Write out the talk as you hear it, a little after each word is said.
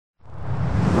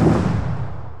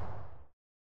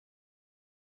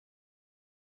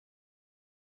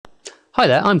Hi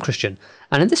there, I'm Christian,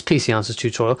 and in this PC Answers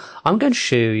tutorial I'm going to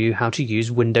show you how to use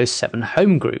Windows 7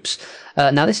 HomeGroups.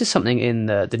 Now this is something in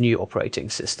the new operating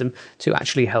system to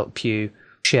actually help you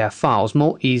share files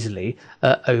more easily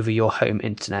over your home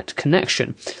internet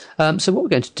connection. So what we're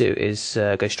going to do is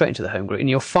go straight into the HomeGroup, and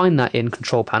you'll find that in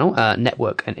Control Panel,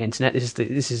 Network and Internet.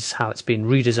 This is how it's been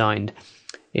redesigned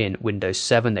in Windows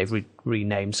 7. They've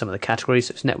renamed some of the categories,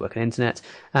 so it's Network and Internet,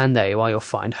 and there you are, you'll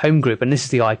find HomeGroup, and this is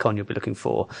the icon you'll be looking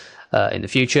for in the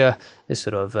future. This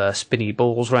sort of spinny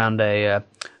balls around a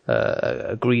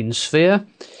green sphere.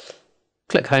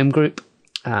 Click HomeGroup,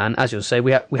 and as you'll see,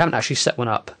 we haven't actually set one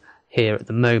up here at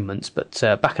the moment, but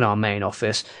back in our main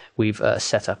office we've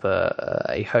set up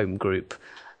a HomeGroup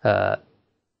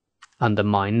under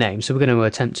my name, so we're going to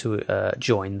attempt to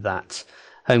join that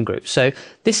HomeGroup. So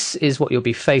this is what you'll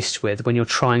be faced with when you're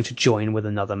trying to join with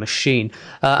another machine.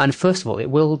 And first of all,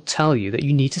 it will tell you that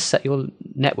you need to set your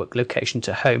network location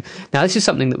to home. Now this is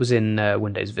something that was in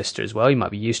Windows Vista as well. You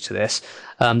might be used to this,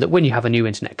 that when you have a new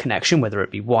internet connection, whether it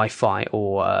be Wi-Fi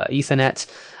or Ethernet,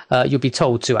 you'll be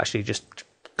told to actually just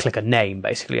click a name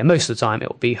basically, and most of the time it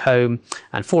will be home,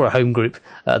 and for a home group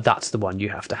that's the one you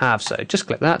have to have. So just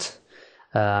click that.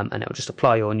 And it will just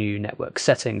apply your new network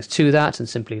settings to that and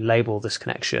simply label this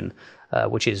connection,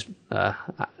 which is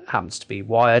happens to be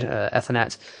wired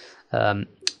Ethernet,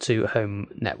 to home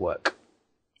network.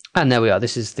 And there we are.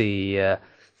 This is the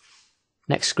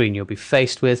next screen you'll be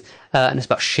faced with, and it's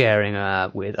about sharing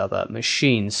with other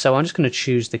machines. So I'm just going to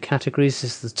choose the categories.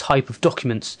 This is the type of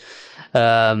documents,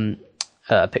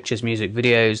 pictures, music,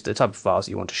 videos, the type of files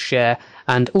that you want to share,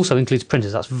 and also includes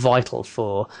printers. That's vital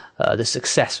for the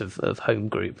success of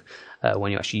HomeGroup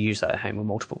when you actually use that at home with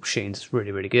multiple machines. It's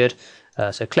really, really good.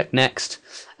 So click Next.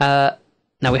 Now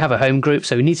we have a HomeGroup,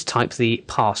 so we need to type the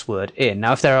password in.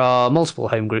 Now if there are multiple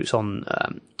HomeGroups on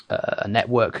a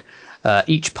network,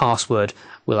 each password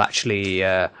will actually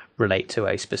relate to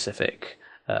a specific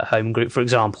home group. For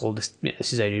example, this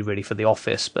is only really for the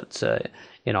office, but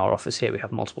in our office here we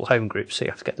have multiple home groups, so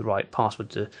you have to get the right password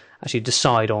to actually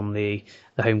decide on the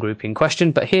home group in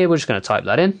question. But here we're just going to type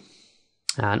that in,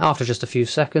 and after just a few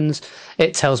seconds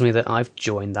it tells me that I've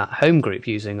joined that home group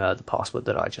using the password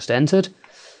that I just entered.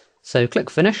 So click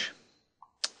Finish,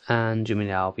 and you may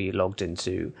now be logged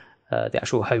into the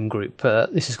actual home group.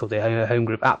 This is called the home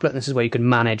group applet, and this is where you can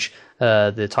manage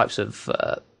the types of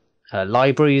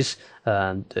libraries,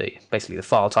 basically the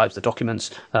file types, the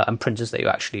documents, and printers that you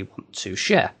actually want to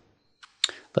share.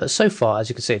 But so far, as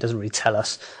you can see, it doesn't really tell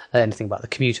us anything about the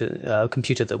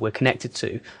computer that we're connected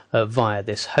to via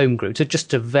this home group. So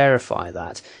just to verify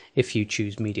that, if you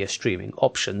choose media streaming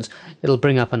options, it'll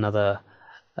bring up another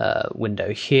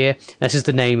window here. This is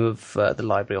the name of the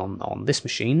library on this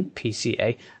machine,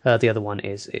 PCA. The other one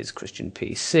is Christian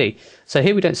PC. So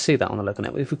here we don't see that on the local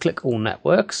network. If we click All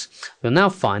Networks, we'll now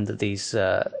find that these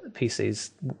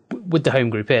PCs with the home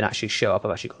group in actually show up.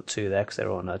 I've actually got two there because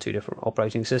they're on two different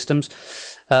operating systems.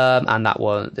 And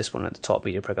this one at the top,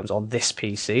 media programs on this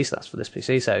PC, so that's for this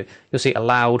PC. So you'll see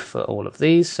allowed for all of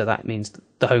these. So that means that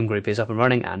the home group is up and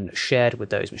running and shared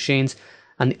with those machines.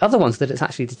 And the other ones that it's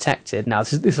actually detected, now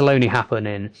this will only happen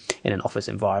in an office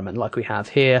environment like we have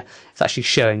here. It's actually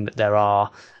showing that there are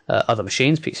other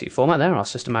machines, PC format there, our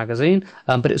sister magazine,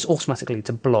 but it's automatically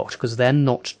blocked because they're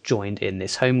not joined in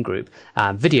this home group.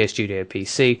 Video Studio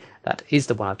PC, that is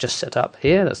the one I've just set up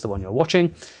here, that's the one you're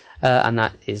watching, and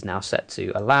that is now set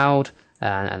to allowed.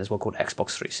 And there's one called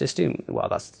Xbox 360. Well,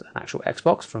 that's an actual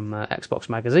Xbox from Xbox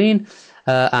Magazine,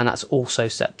 and that's also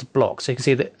set to block. So you can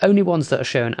see the only ones that are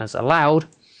shown as allowed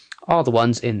are the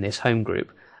ones in this home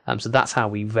group. So that's how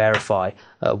we verify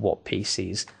what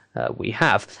PCs we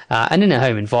have. And in a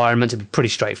home environment, it'd be pretty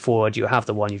straightforward. You have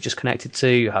the one you've just connected to.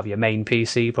 You have your main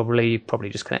PC, probably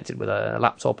just connected with a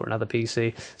laptop or another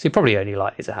PC. So you're probably only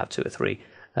likely to have two or three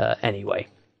anyway.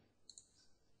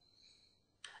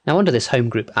 Now under this home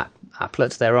group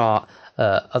applet, there are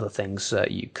other things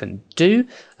you can do.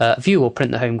 View or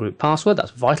print the home group password.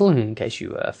 That's vital in case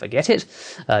you forget it.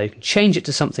 You can change it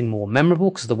to something more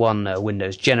memorable, because the one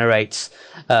Windows generates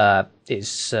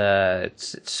is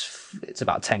it's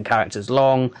about 10 characters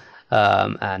long,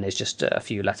 and it's just a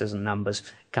few letters and numbers.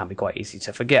 Can be quite easy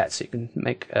to forget, so you can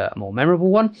make a more memorable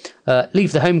one.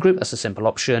 Leave the home group. That's a simple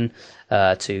option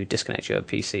to disconnect your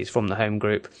PCs from the home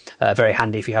group. Very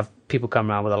handy if you have people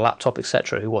come around with a laptop,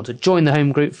 etc., who want to join the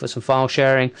home group for some file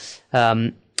sharing,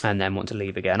 and then want to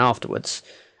leave again afterwards.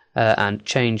 And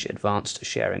change advanced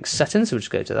sharing settings. So we'll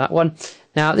just go to that one.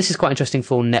 Now this is quite interesting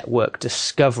for network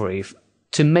discovery,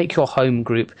 to make your home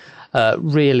group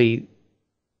really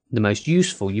the most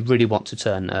useful, you really want to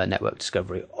turn network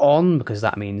discovery on, because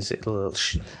that means it'll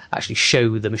actually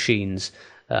show the machines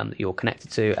that you're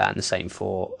connected to, and the same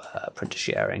for printer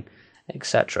sharing,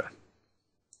 etc.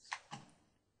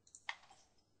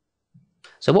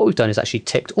 So what we've done is actually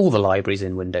ticked all the libraries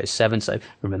in Windows 7. So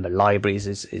remember, libraries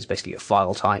is basically your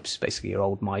file types, basically your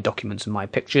old My Documents and My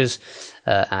Pictures,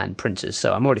 and printers.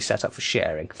 So I'm already set up for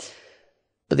sharing.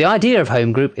 But the idea of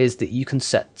HomeGroup is that you can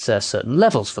set certain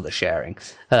levels for the sharing.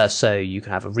 So you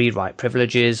can have a read-write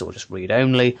privileges, or just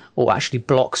read-only, or actually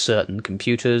block certain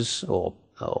computers or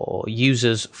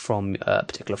users from a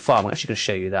particular file. I'm actually going to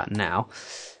show you that now.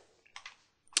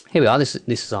 Here we are. This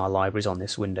is our libraries on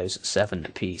this Windows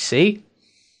 7 PC.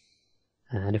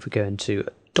 And if we go into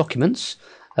Documents,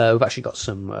 we've actually got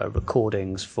some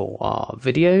recordings for our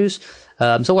videos.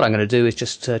 So what I'm going to do is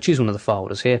just choose one of the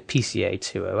folders here, PCA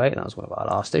 208. That was one of our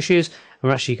last issues. And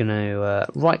we're actually going to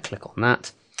right-click on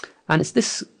that. And it's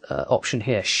this option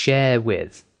here, Share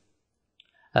With.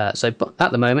 So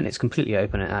at the moment, it's completely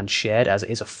open and shared, as it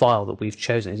is a file that we've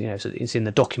chosen. You know, so it's in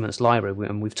the Documents library,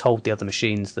 and we've told the other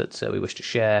machines that we wish to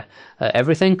share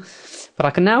everything. But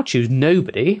I can now choose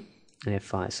Nobody. And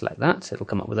if I select that, it'll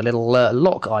come up with a little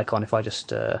lock icon. If I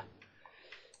just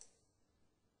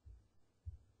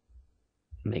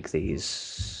make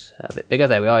these a bit bigger,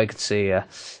 there we are. You can see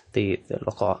the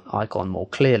lock icon more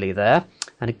clearly there.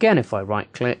 And again, if I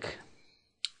right-click,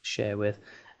 Share With,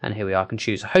 and here we are, I can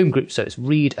choose HomeGroup, so it's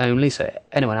read-only, so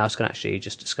anyone else can actually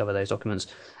just discover those documents.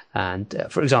 And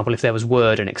for example, if there was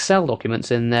Word and Excel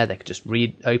documents in there, they could just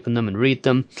open them and read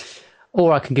them.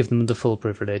 Or I can give them the full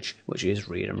privilege, which is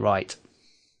read and write.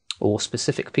 Or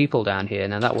specific people down here.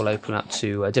 Now that will open up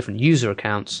to different user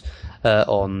accounts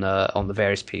on the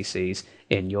various PCs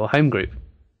in your home group.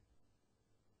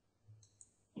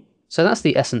 So that's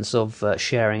the essence of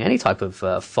sharing any type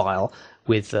of file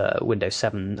with Windows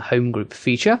 7 Home Group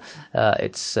feature.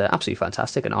 It's absolutely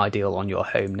fantastic and ideal on your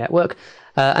home network.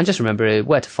 And just remember,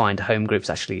 where to find Home Groups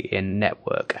actually in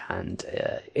Network and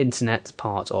Internet,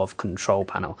 part of Control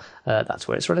Panel. That's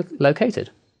where it's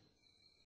located.